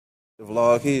The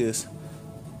vlog is.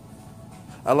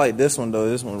 I like this one though.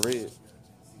 This one red.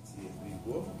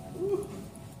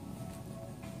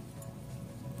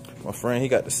 My friend, he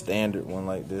got the standard one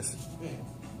like this.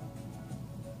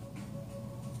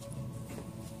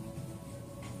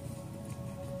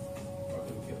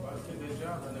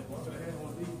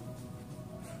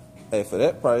 Hey, for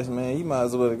that price, man, you might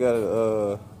as well have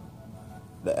got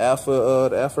the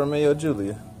Alfa Romeo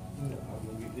Giulia.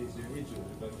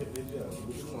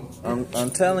 I'm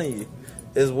telling you,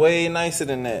 it's way nicer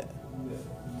than that.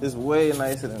 It's way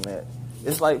nicer than that.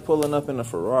 It's like pulling up in a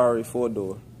Ferrari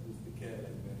 4-door.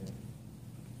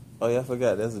 Oh yeah, I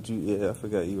forgot. That's what you. Yeah, I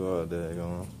forgot you all there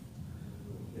going.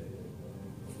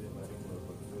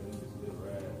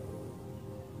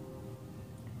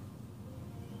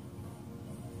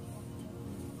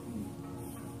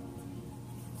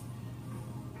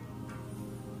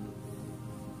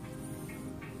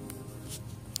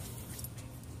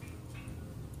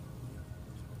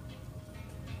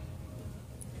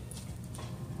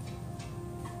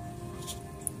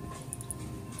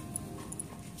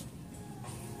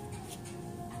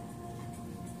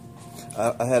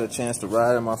 I had a chance to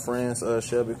ride in my friend's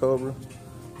Shelby Cobra.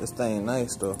 This thing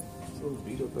nice though. So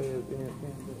beat up ass.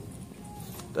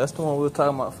 That's the one we were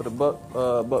talking about for the buck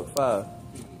 5.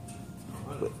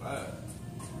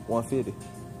 150.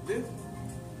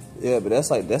 Yeah, but that's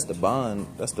the bond.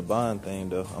 That's the bond thing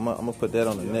though. I'm gonna put that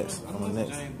on the next.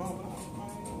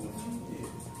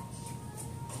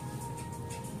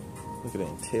 Look at the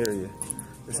interior.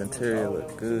 This interior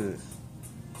look good.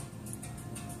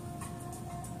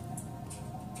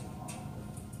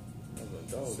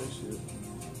 Oh, this shit.